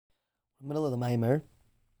the middle of the Maimer,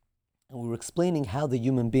 and we were explaining how the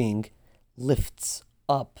human being lifts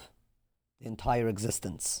up the entire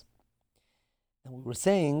existence. And we were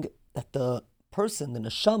saying that the person, the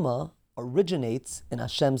neshama, originates in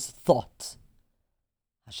Hashem's thought.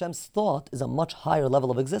 Hashem's thought is a much higher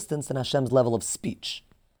level of existence than Hashem's level of speech.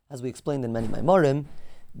 As we explained in many Maimarim,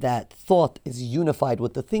 that thought is unified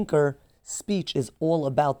with the thinker. Speech is all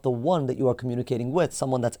about the one that you are communicating with,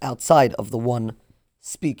 someone that's outside of the one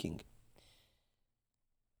speaking.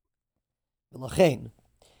 Velachén,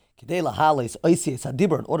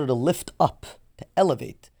 in order to lift up, to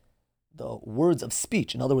elevate the words of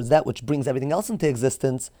speech, in other words, that which brings everything else into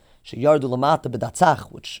existence, shi'rdu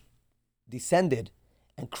למטה, which descended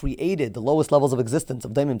and created the lowest levels of existence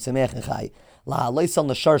of daimim, tzemech, and chai, להעלותן,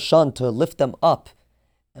 לשרשן, to lift them up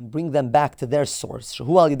and bring them back to their source.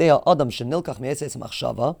 שהוא האדם, שנלקח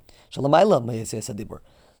המחשבה, שלמעלה הדבור.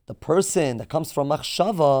 The person that comes from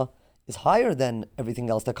מחשבה is higher than everything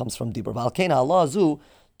else that comes from dibur. ולכן העלאה זו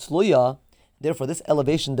תלויה. Therefore, this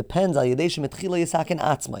elevation depends על ידי שמתחלה יתקן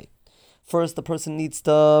עצמו. First, the person needs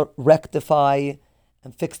to rectify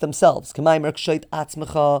and fix themselves. כמאמר כשוט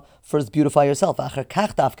עצמך, first beautify yourself. ואחר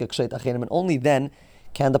כך דווקא כשוט אחרים, and only then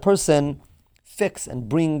can the person fix and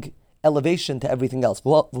bring elevation to everything else.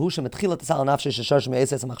 והוא שמתחלה תתעלה נפשו ששרשה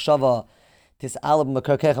מעצם המחשבה תתעלה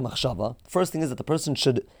במקור המחשבה. First thing is that the person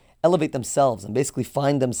should elevate themselves and basically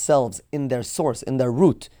find themselves in their source, in their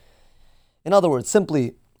root. In other words,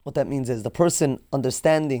 simply what that means is the person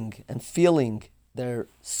understanding and feeling their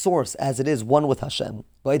source as it is, one with Hashem,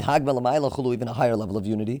 even a higher level of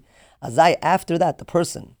unity. After that,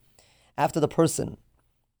 after the person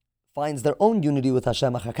finds their own unity with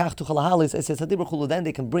Hashem, then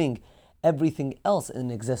they can bring everything else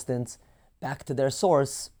in existence back to their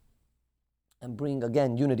source and bring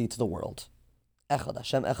again unity to the world. Echad,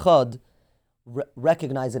 Hashem Echad,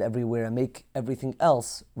 recognize it everywhere and make everything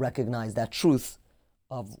else recognize that truth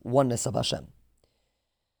of oneness of Hashem.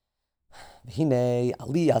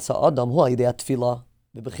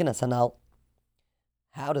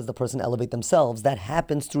 How does the person elevate themselves? That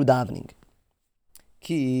happens through davening.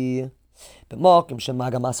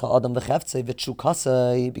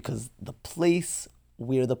 Because the place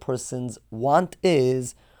where the person's want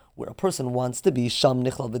is, where a person wants to be, it's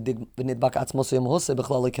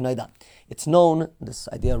known, this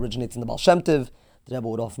idea originates in the Baal Shem Tov, the Rebbe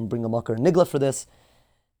would often bring a makar nigla for this,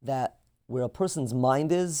 that where a person's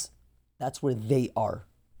mind is, that's where they are.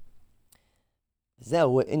 This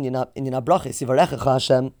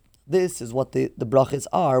is what the brachas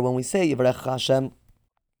are when we say Yivarechecha Hashem.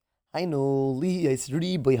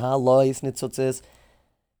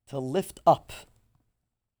 To lift up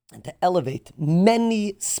and to elevate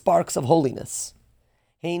many sparks of holiness.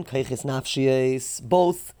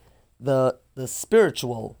 Both the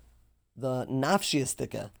spiritual, the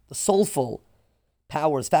nafshiyistika, the soulful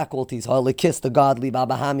powers, faculties, the godly,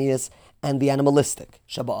 and the animalistic,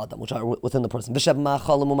 adam, which are within the person,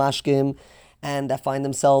 and that find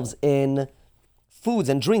themselves in foods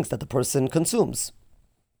and drinks that the person consumes.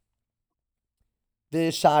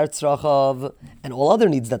 And all other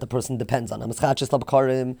needs that the person depends on,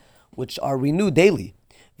 which are renewed daily,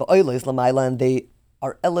 and they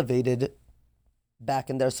are elevated back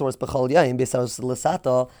in their source.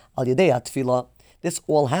 This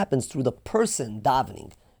all happens through the person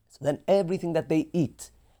davening. So then everything that they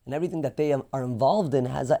eat and everything that they are involved in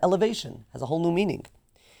has an elevation, has a whole new meaning.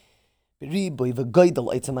 Which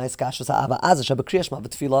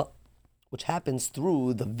happens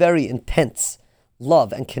through the very intense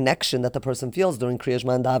love and connection that the person feels during Kriya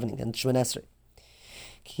Shema and davening and Shemon Esrei.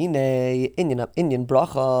 Inyan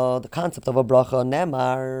bracha, the concept of a bracha,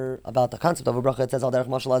 nemar, about the concept of a bracha, it says al derech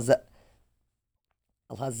mashal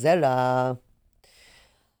al hazera.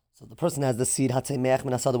 So the person has the seed hatzemech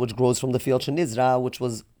min hasada, which grows from the field shenizra, which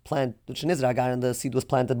was planted shenizra gar, and the seed was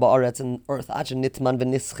planted ba'aretz in earth. Achin nitman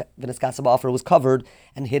v'niskasa ba'afar, was covered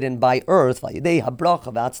and hidden by earth. Vayidei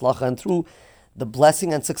habracha v'atzlacha, and through the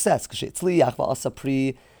blessing and success,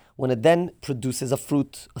 when it then produces a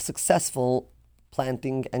fruit, a successful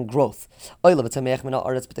planting and growth. So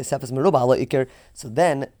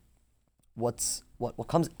then what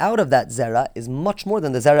comes out of that zera is much more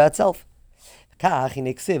than the zera itself.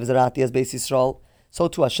 So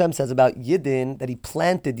too Hashem says about Yidden, that He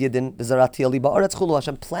planted Yidden,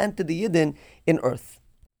 Hashem planted the Yidden in earth.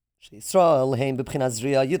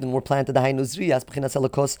 Yidden were planted,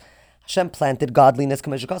 Hashem planted godliness.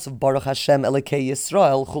 Baruch Hashem Elokei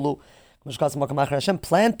Yisrael Chulu. Hashem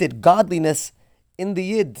planted godliness in the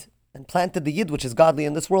Yid, and planted the Yid, which is godly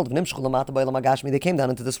in this world. They came down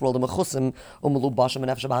into this world. They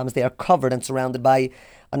are covered and surrounded by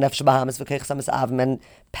a nefesh bahamis and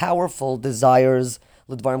powerful desires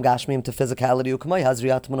to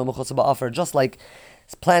physicality. Just like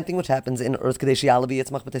planting, which happens in earth,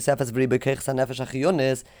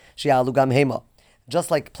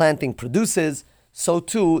 just like planting produces, so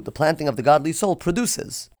too the planting of the godly soul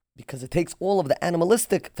produces, because it takes all of the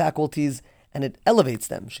animalistic faculties and it elevates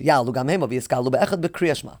them.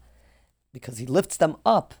 Because he lifts them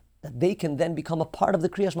up, that they can then become a part of the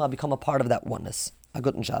Kriya Shema, become a part of that oneness. A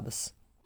guten Shabbos.